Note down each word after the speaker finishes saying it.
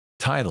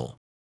Title: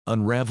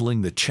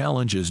 Unraveling the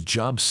Challenges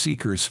Job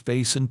Seekers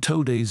Face in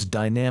Today's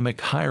Dynamic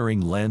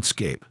Hiring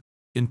Landscape.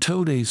 In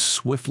today's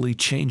swiftly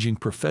changing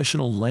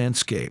professional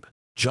landscape,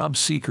 job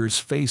seekers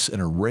face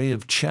an array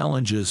of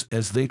challenges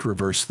as they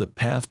traverse the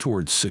path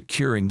towards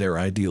securing their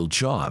ideal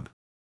job.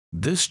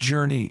 This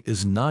journey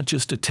is not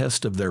just a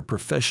test of their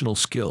professional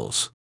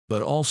skills,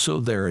 but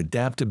also their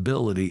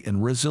adaptability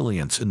and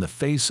resilience in the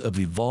face of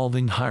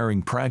evolving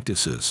hiring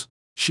practices,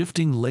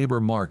 shifting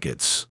labor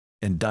markets,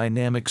 and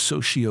dynamic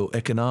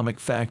socio-economic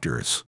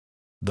factors.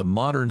 The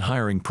modern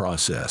hiring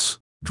process,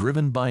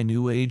 driven by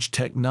new-age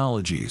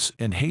technologies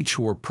and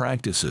HR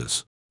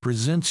practices,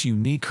 presents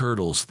unique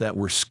hurdles that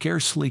were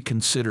scarcely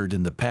considered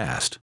in the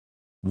past.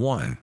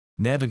 1.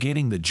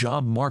 Navigating the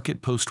job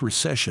market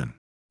post-recession.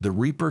 The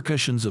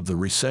repercussions of the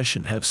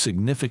recession have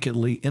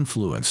significantly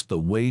influenced the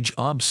way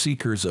job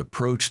seekers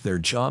approach their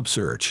job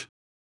search.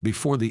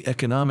 Before the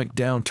economic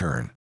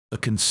downturn, a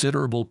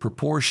considerable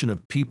proportion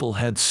of people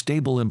had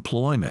stable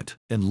employment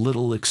and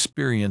little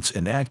experience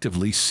in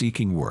actively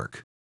seeking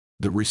work.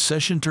 The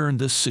recession turned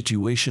this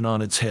situation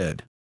on its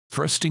head,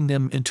 thrusting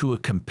them into a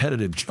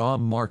competitive job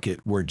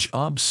market where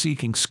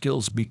job-seeking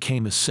skills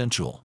became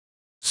essential.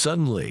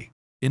 Suddenly,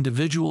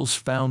 individuals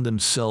found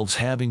themselves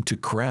having to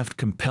craft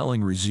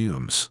compelling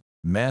resumes,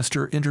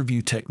 master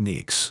interview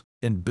techniques,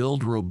 and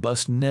build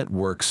robust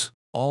networks,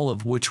 all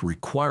of which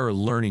require a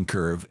learning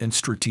curve and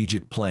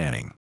strategic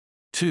planning.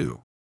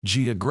 2.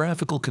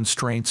 Geographical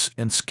constraints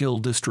and skill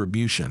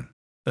distribution.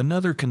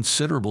 Another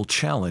considerable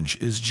challenge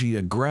is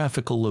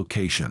geographical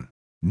location.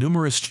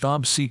 Numerous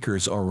job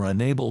seekers are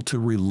unable to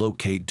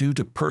relocate due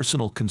to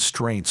personal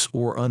constraints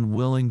or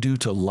unwilling due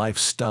to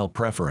lifestyle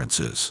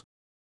preferences.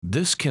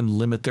 This can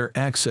limit their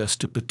access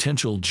to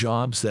potential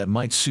jobs that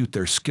might suit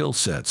their skill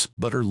sets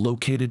but are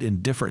located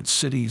in different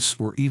cities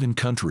or even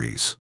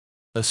countries.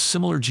 A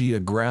similar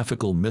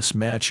geographical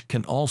mismatch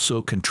can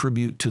also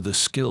contribute to the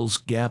skills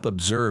gap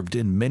observed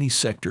in many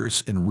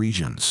sectors and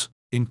regions,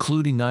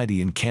 including IT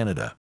in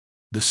Canada.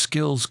 The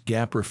skills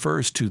gap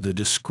refers to the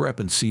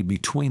discrepancy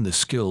between the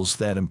skills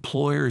that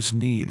employers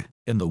need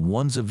and the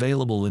ones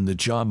available in the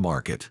job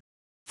market.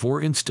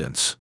 For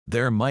instance,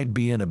 there might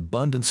be an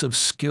abundance of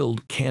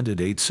skilled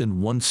candidates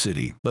in one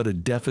city but a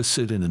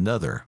deficit in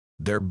another,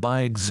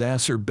 thereby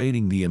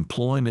exacerbating the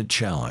employment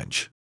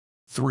challenge.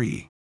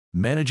 3.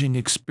 Managing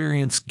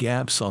experience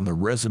gaps on the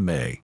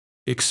resume.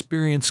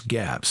 Experience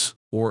gaps,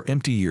 or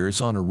empty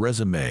years on a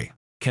resume,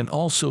 can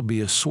also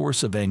be a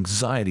source of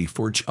anxiety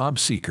for job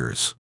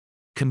seekers.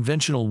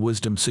 Conventional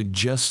wisdom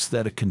suggests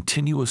that a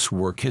continuous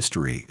work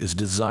history is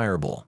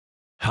desirable.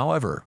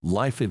 However,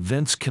 life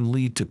events can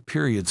lead to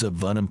periods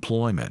of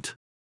unemployment.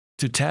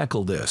 To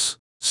tackle this,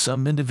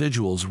 some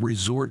individuals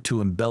resort to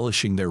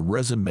embellishing their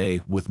resume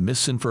with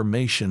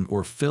misinformation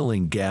or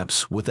filling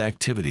gaps with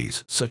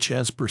activities such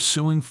as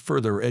pursuing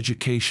further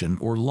education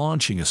or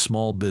launching a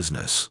small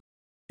business.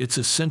 It's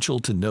essential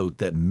to note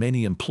that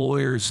many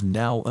employers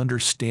now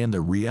understand the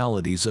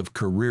realities of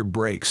career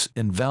breaks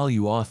and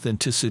value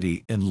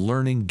authenticity and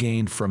learning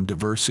gained from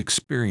diverse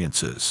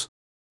experiences.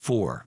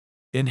 4.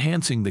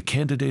 Enhancing the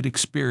candidate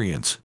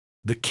experience.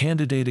 The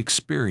candidate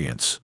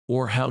experience,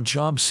 or how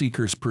job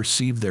seekers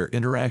perceive their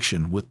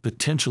interaction with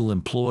potential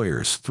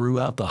employers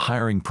throughout the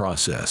hiring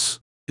process,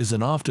 is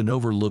an often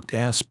overlooked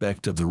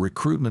aspect of the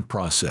recruitment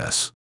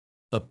process.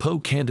 A poor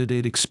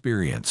candidate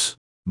experience,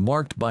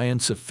 marked by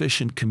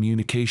insufficient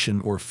communication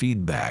or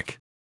feedback,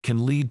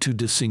 can lead to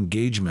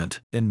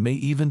disengagement and may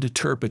even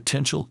deter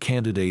potential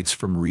candidates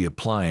from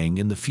reapplying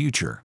in the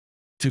future.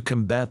 To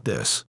combat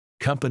this,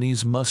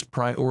 companies must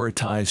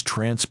prioritize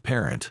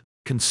transparent,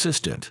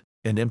 consistent,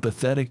 and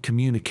empathetic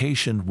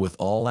communication with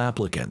all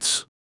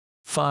applicants.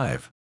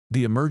 5.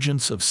 The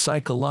emergence of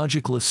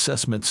psychological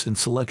assessments in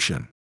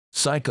selection.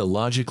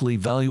 Psychological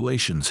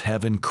evaluations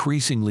have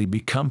increasingly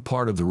become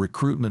part of the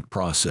recruitment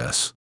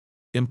process.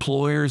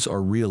 Employers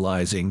are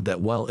realizing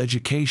that while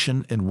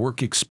education and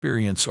work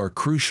experience are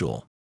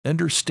crucial,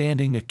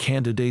 understanding a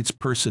candidate's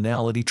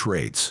personality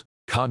traits,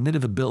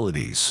 cognitive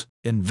abilities,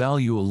 and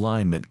value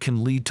alignment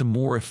can lead to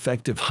more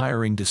effective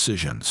hiring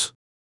decisions.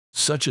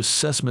 Such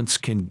assessments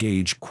can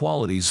gauge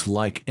qualities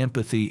like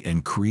empathy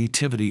and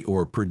creativity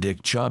or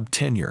predict job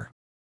tenure.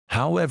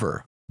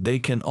 However, they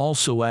can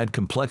also add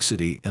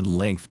complexity and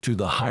length to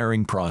the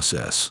hiring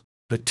process,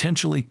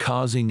 potentially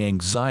causing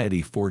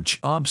anxiety for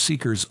job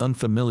seekers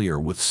unfamiliar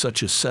with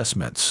such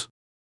assessments.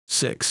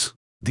 6.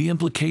 The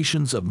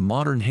implications of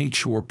modern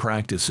HR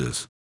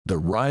practices. The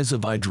rise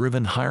of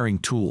AI-driven hiring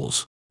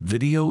tools,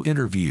 video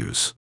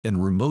interviews,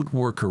 and remote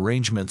work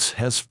arrangements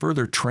has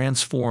further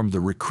transformed the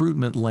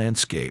recruitment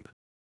landscape.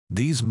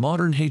 These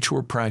modern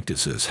HR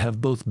practices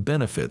have both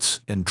benefits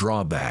and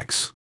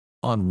drawbacks.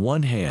 On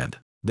one hand,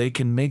 they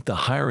can make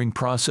the hiring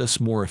process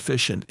more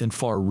efficient and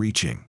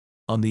far-reaching.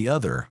 On the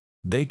other,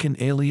 they can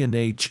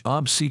alienate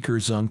job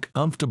seekers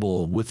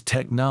uncomfortable with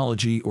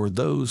technology or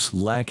those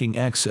lacking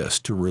access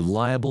to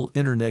reliable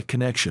internet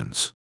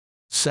connections.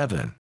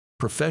 7.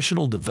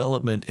 Professional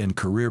development and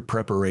career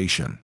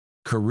preparation.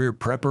 Career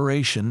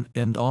preparation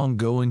and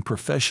ongoing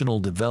professional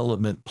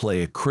development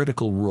play a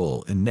critical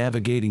role in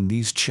navigating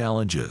these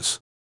challenges.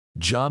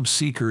 Job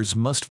seekers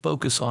must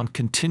focus on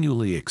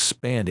continually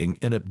expanding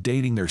and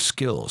updating their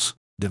skills,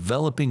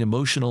 developing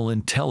emotional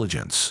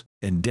intelligence,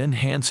 and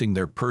enhancing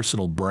their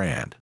personal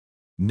brand.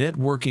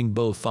 Networking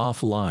both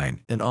offline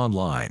and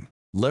online,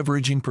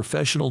 leveraging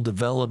professional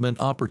development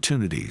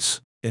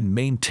opportunities, and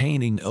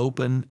maintaining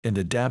open and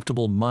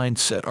adaptable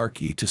mindset are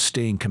key to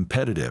staying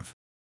competitive.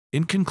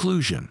 In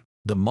conclusion,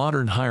 the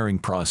modern hiring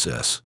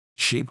process,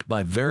 shaped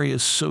by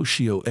various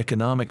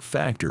socio-economic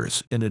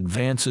factors and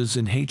advances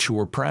in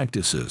HR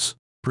practices,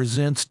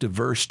 presents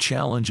diverse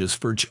challenges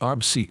for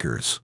job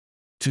seekers.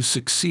 To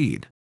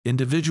succeed,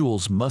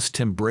 individuals must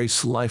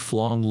embrace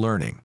lifelong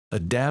learning,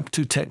 adapt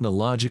to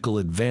technological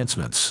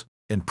advancements,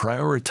 and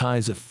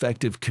prioritize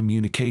effective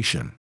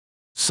communication.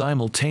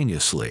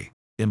 Simultaneously,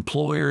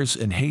 employers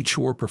and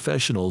HR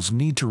professionals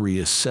need to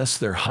reassess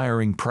their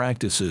hiring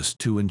practices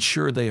to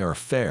ensure they are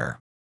fair,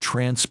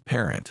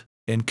 transparent,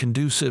 and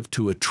conducive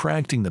to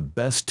attracting the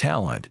best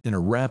talent in a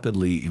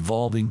rapidly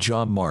evolving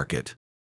job market.